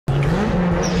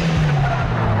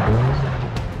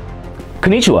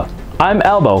Konnichiwa, I'm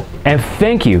Albo, and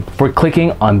thank you for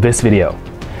clicking on this video.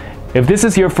 If this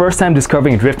is your first time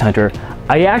discovering Drift Hunter,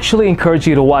 I actually encourage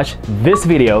you to watch this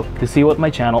video to see what my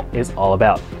channel is all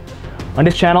about. On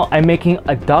this channel, I'm making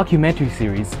a documentary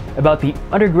series about the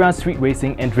underground street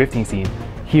racing and drifting scene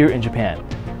here in Japan.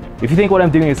 If you think what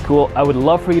I'm doing is cool, I would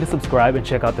love for you to subscribe and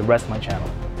check out the rest of my channel.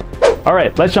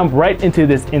 Alright, let's jump right into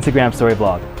this Instagram story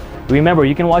vlog. Remember,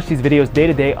 you can watch these videos day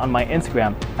to day on my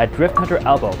Instagram at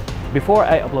DriftHunterAlbo before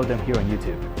I upload them here on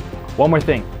YouTube. One more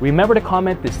thing, remember to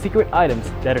comment the secret items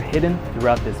that are hidden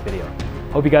throughout this video.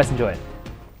 Hope you guys enjoy it.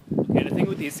 Okay, the thing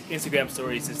with these Instagram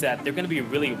stories is that they're going to be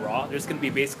really raw. There's going to be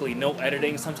basically no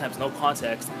editing, sometimes no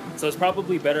context. So it's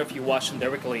probably better if you watch them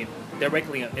directly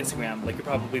on Instagram, like you're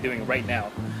probably doing right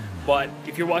now. But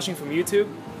if you're watching from YouTube,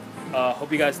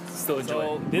 hope you guys still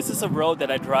enjoy it. This is a road that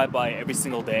I drive by every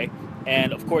single day.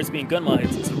 And of course, being Gunma,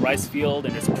 it's a rice field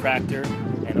and there's a tractor.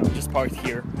 And I'm just parked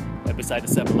here beside the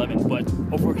 7-Eleven. But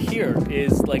over here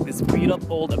is like this beat up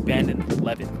old abandoned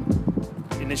 11.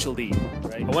 Initial D,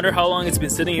 right? I wonder how long it's been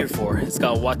sitting here for. It's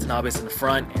got Watanabes in the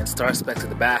front and Star Specs at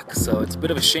the back, so it's a bit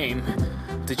of a shame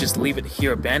to just leave it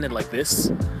here abandoned like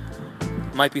this.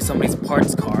 Might be somebody's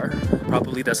parts car.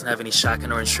 Probably doesn't have any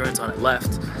shotgun or insurance on it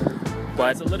left.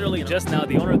 But so literally just now,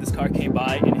 the owner of this car came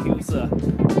by and he was a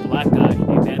black guy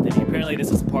named Anthony. Apparently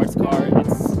this is a parts car.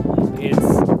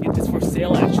 It's for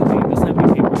sale actually. It doesn't have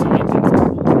any papers or anything. So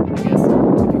I guess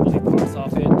if people need parts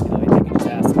off it, you know, they can just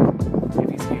ask if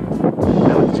he's here.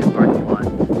 That was just parking lot.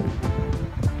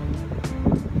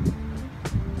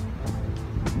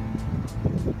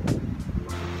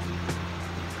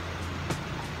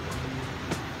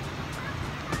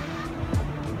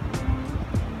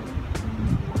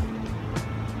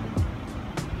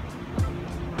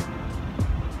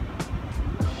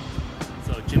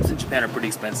 Gyms in Japan are pretty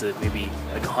expensive, maybe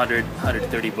like 100,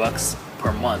 130 bucks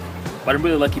per month. But I'm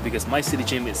really lucky because my city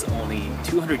gym is only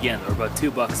 200 yen or about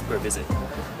 $2 per visit.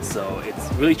 So it's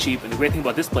really cheap, and the great thing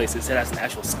about this place is it has an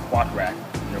actual squat rack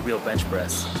and a real bench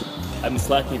press. I've been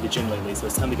slacking at the gym lately, so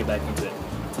it's time to get back into it.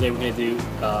 Today we're going to do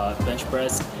bench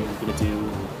press, and we're going to do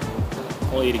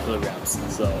only 80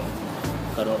 kilograms. So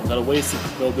got a ways to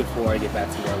go before I get back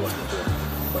to where I was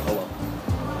before. But oh well.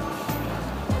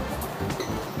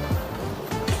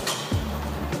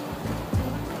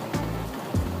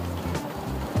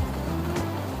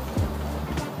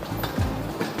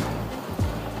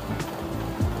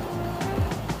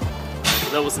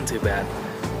 That wasn't too bad.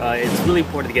 It's really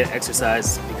important to get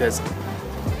exercise because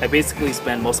I basically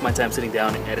spend most of my time sitting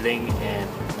down and editing, and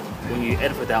when you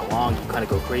edit for that long you kind of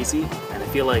go crazy, and I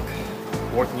feel like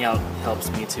working out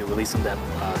helps me to release some of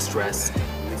that stress.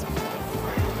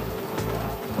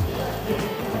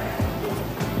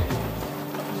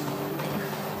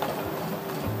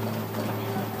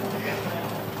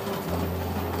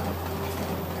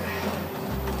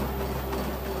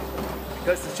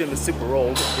 Because this gym is super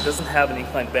old, it doesn't have an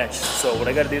incline bench. So what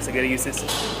I gotta do is I gotta use this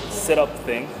sit-up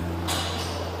thing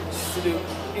just to do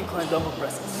incline dumbbell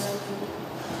presses.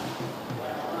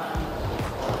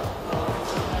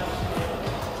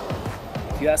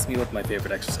 If you ask me what my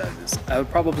favorite exercise is, I would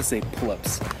probably say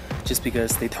pull-ups, just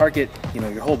because they target, you know,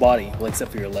 your whole body, well,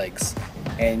 except for your legs,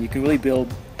 and you can really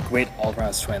build great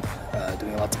all-around strength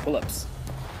doing lots of pull-ups.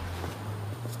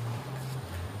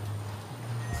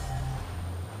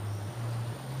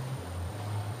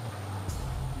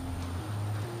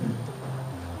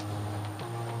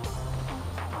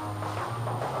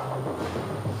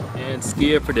 And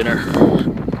Skia for dinner.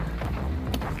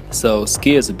 So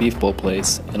Skia is a beef bowl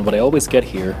place, and what I always get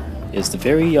here is the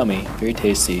very yummy, very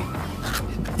tasty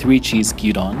 3-cheese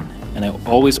gyudon, and I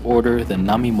always order the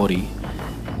nami mori,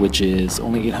 which is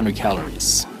only 800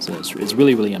 calories. So it's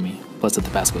really, really yummy. Plus the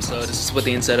Tabasco sauce. So this is what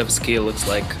the inside of Skia looks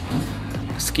like.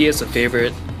 Skia is a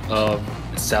favorite of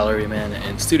salarymen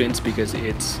and students because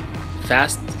it's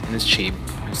fast and it's cheap.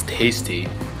 It's tasty.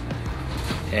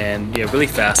 And yeah, really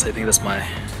fast. I think that's my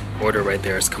order right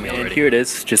there is coming already. And here it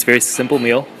is, just very simple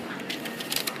meal.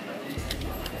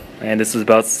 And this is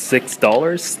about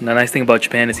 $6. The nice thing about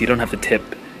Japan is you don't have to tip,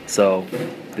 so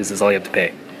this is all you have to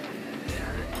pay.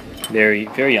 Very,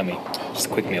 very yummy. Just a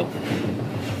quick meal.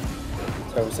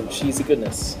 Start with some cheesy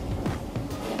goodness.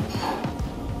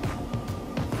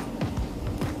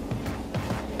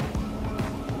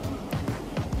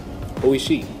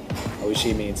 Oishi.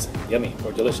 Oishi means yummy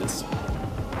or delicious.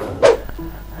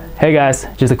 Hey guys,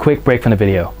 just a quick break from the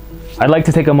video. I'd like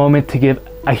to take a moment to give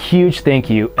a huge thank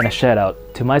you and a shout out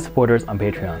to my supporters on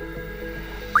Patreon.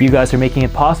 You guys are making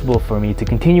it possible for me to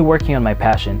continue working on my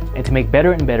passion and to make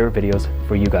better and better videos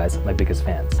for you guys, my biggest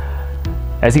fans.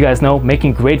 As you guys know,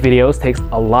 making great videos takes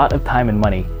a lot of time and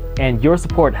money, and your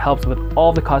support helps with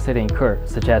all the costs that I incur,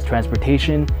 such as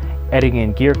transportation, editing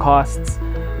and gear costs,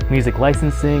 music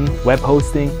licensing, web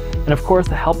hosting, and of course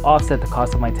to help offset the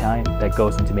cost of my time that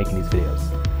goes into making these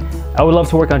videos. I would love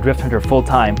to work on Drifthunters full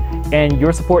time, and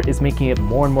your support is making it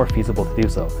more and more feasible to do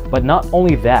so. But not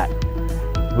only that,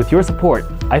 with your support,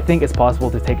 I think it's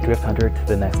possible to take Drifthunters to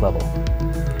the next level.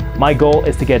 My goal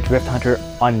is to get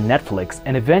Drifthunters on Netflix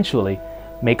and eventually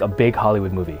make a big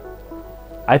Hollywood movie.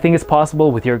 I think it's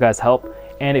possible with your guys' help,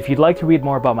 and if you'd like to read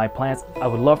more about my plans, I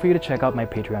would love for you to check out my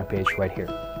Patreon page right here.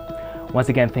 Once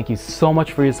again, thank you so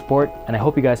much for your support, and I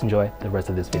hope you guys enjoy the rest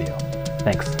of this video.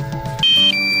 Thanks.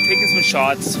 Taking some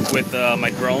shots with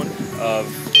my drone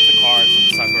of the cars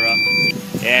of Sakura,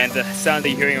 and the sound that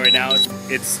you're hearing right now,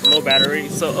 it's low battery,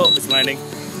 so it's landing.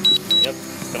 Yep,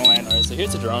 it's gonna land. Alright, so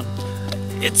here's the drone.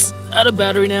 It's out of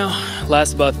battery now.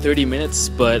 Lasts about 30 minutes,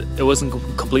 but it wasn't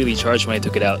completely charged when I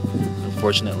took it out,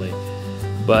 unfortunately.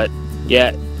 But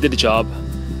yeah, did the job.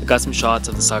 I got some shots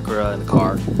of the Sakura and the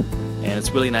car, and it's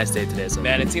a really nice day today. So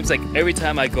man, it seems like every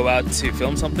time I go out to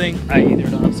film something, I either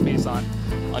don't have space on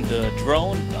the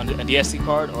drone, on the SD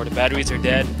card, or the batteries are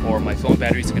dead, or my phone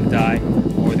batteries are gonna die,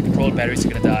 or the controller batteries are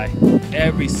gonna die.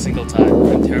 Every single time.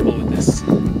 I'm terrible with this.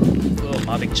 Oh,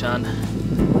 Mavik-chan.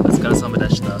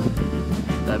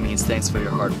 That means thanks for your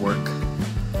hard work.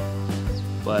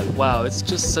 But wow, it's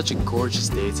just such a gorgeous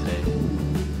day today.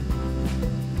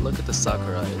 Look at the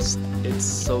Sakura. It's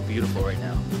so beautiful right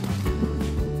now.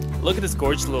 Look at this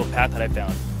gorgeous little path that I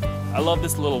found. I love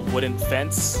this little wooden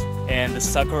fence, and the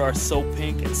Sakura are so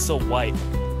pink and so white.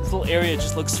 This little area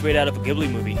just looks straight out of a Ghibli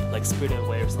movie, like Spirited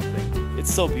Away or something.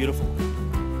 It's so beautiful.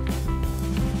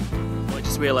 Oh, I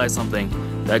just realized something.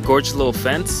 That gorgeous little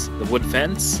fence, the wood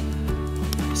fence,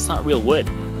 it's not real wood.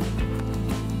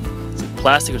 It's like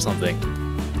plastic or something.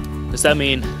 Does that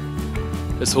mean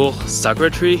this whole Sakura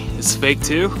tree is fake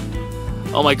too?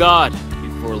 Oh my god!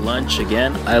 Before lunch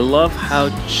again, I love how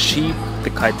cheap the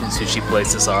kaiten sushi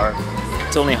places are.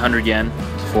 It's only 100 yen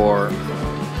for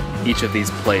each of these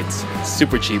plates.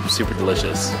 Super cheap, super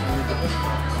delicious.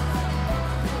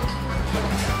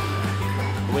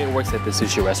 The way it works at the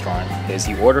sushi restaurant is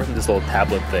you order from this little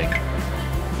tablet thing,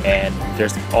 and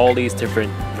there's all these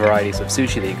different varieties of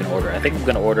sushi that you can order. I think I'm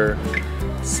gonna order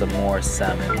some more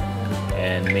salmon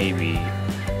and maybe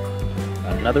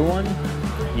another one.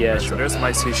 Yeah, so there's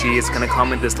my sushi. It's gonna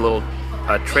come in this little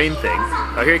train thing.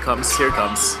 Oh, here it comes, here it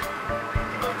comes.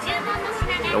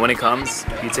 And when it comes,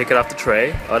 you take it off the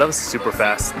tray. Oh, that was super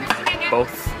fast.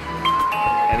 Both.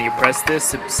 And you press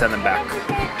this to send them back.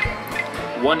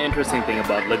 One interesting thing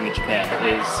about living in Japan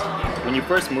is when you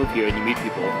first move here and you meet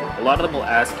people, a lot of them will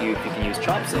ask you if you can use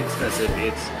chopsticks, as if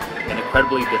it's an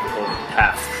incredibly difficult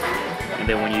task. And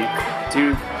then when you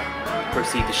do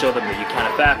proceed to show them that you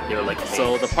can in fact, they're like,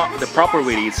 so the proper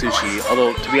way to eat sushi,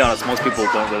 although to be honest most people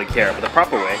don't really care, but the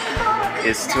proper way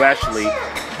is to actually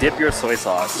dip your soy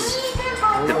sauce,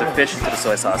 dip the fish into the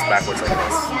soy sauce backwards like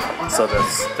this, so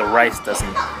the rice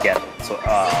doesn't get so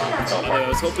I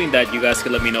was hoping that you guys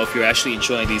could let me know if you're actually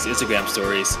enjoying these Instagram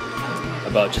stories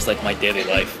about just like my daily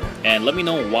life, and let me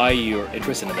know why you're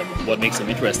interested in them, what makes them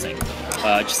interesting.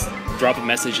 Just drop a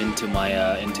message into my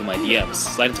DMs,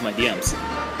 slide into my DMs.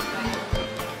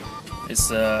 It's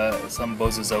some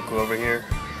Bozuzoku over here.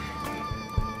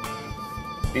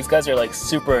 These guys are like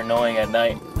super annoying at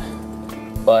night,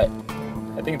 but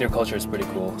I think their culture is pretty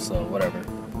cool, so whatever.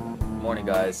 Morning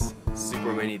guys,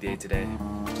 super rainy day today.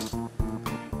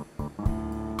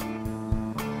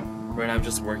 Right now I'm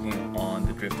just working on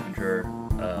the Drifthunters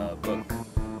book,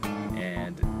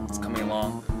 and it's coming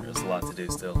along. There's a lot to do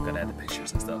still, gotta add the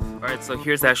pictures and stuff. Alright, so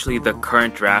here's actually the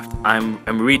current draft. I'm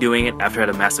redoing it after I had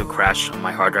a massive crash on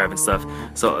my hard drive and stuff.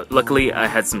 So luckily I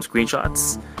had some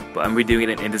screenshots, but I'm redoing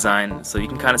it in InDesign so you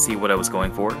can kind of see what I was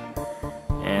going for.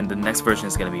 And the next version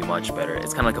is going to be much better.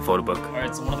 It's kind of like a photo book.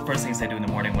 Alright, so one of the first things I do in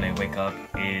the morning when I wake up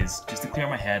is just to clear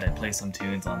my head, I play some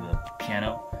tunes on the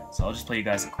piano. So I'll just play you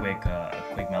guys a quick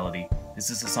melody. This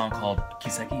is a song called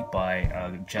Kiseki by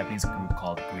a Japanese group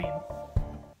called Green.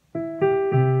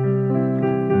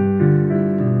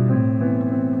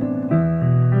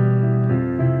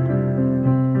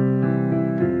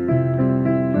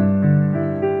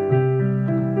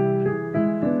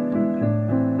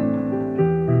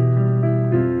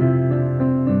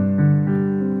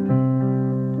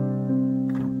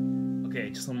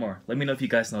 Just one more. Let me know if you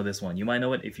guys know this one. You might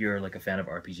know it if you're like a fan of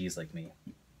RPGs like me.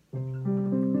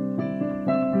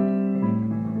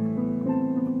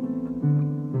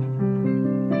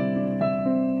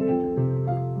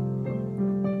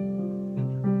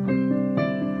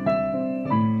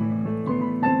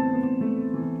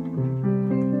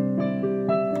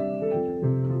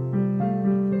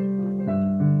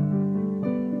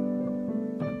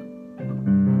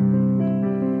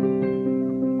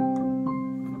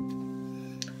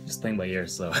 here,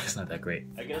 so it's not that great.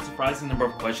 I get a surprising number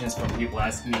of questions from people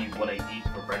asking me what I eat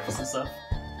for breakfast and stuff.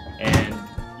 And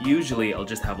usually I'll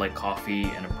just have like coffee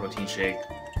and a protein shake.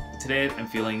 Today I'm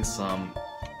feeling some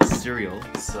cereal,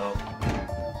 so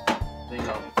I think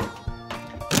I'll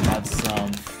have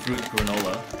some fruit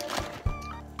granola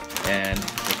and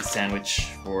make a sandwich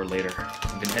for later.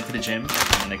 I'm gonna head to the gym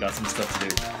and I got some stuff to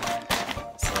do.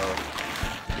 So,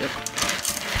 yep.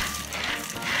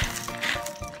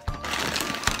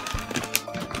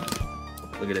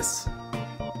 Look at this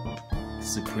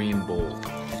Supreme Bowl.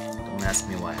 Don't ask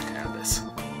me why I have this.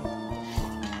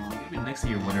 Maybe the next thing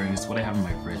you're wondering is what I have in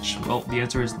my fridge. Well, the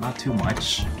answer is not too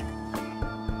much.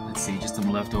 Let's see, just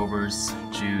some leftovers,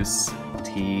 juice,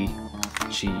 tea,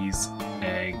 cheese,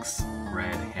 eggs,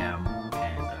 bread, ham,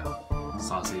 and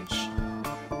sausage.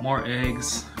 More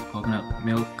eggs, coconut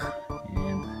milk,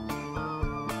 and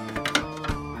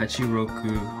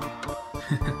Hachiroku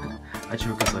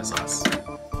soy sauce.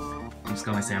 I just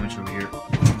got my sandwich over here.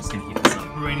 I'm just gonna heat this up.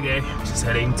 Rainy day, just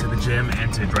heading to the gym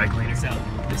and to dry cleaner.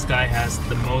 This guy has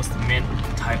the most mint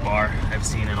Type R I've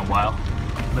seen in a while.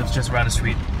 Lives just around the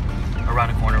street,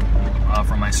 around the corner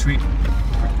from my street.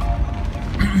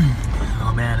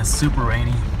 Oh man, it's super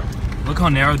rainy. Look how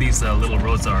narrow these little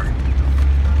roads are.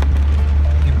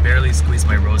 I can barely squeeze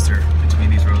my roaster between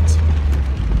these roads.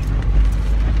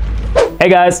 Hey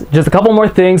guys, just a couple more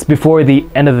things before the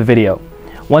end of the video.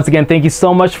 Once again, thank you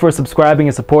so much for subscribing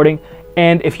and supporting.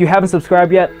 And if you haven't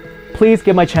subscribed yet, please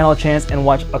give my channel a chance and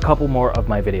watch a couple more of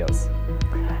my videos.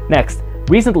 Next,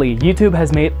 recently YouTube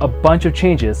has made a bunch of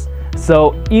changes,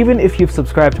 so even if you've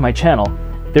subscribed to my channel,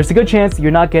 there's a good chance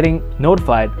you're not getting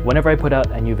notified whenever I put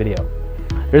out a new video.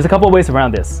 There's a couple of ways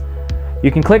around this.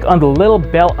 You can click on the little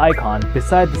bell icon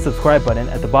beside the subscribe button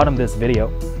at the bottom of this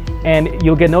video, and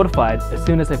you'll get notified as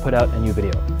soon as I put out a new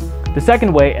video. The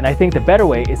second way, and I think the better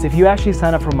way, is if you actually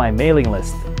sign up for my mailing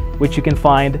list, which you can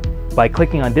find by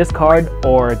clicking on this card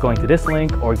or going to this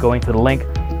link or going to the link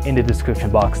in the description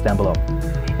box down below.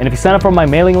 And if you sign up for my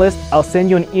mailing list, I'll send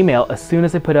you an email as soon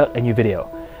as I put out a new video.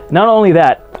 Not only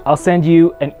that, I'll send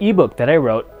you an ebook that I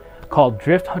wrote called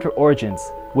Drifthunter Origins,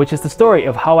 which is the story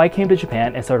of how I came to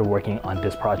Japan and started working on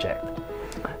this project.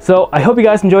 So I hope you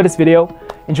guys enjoyed this video,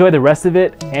 enjoy the rest of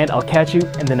it, and I'll catch you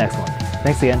in the next one.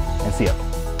 Thanks again, and see ya.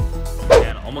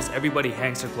 Almost everybody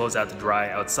hangs their clothes out to dry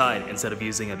outside instead of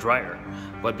using a dryer.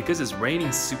 But because it's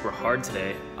raining super hard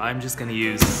today, I'm just gonna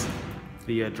use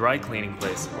the dry cleaning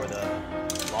place or the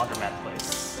laundromat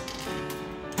place.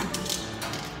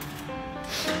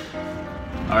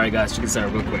 Alright guys, check this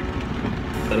out real quick.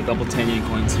 Got a couple 10-yen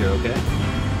coins here, okay?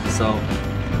 So,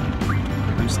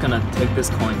 I'm just gonna take this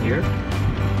coin here,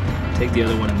 take the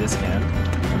other one in this hand,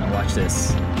 and now watch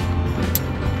this.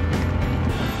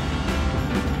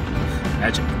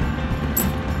 Magic.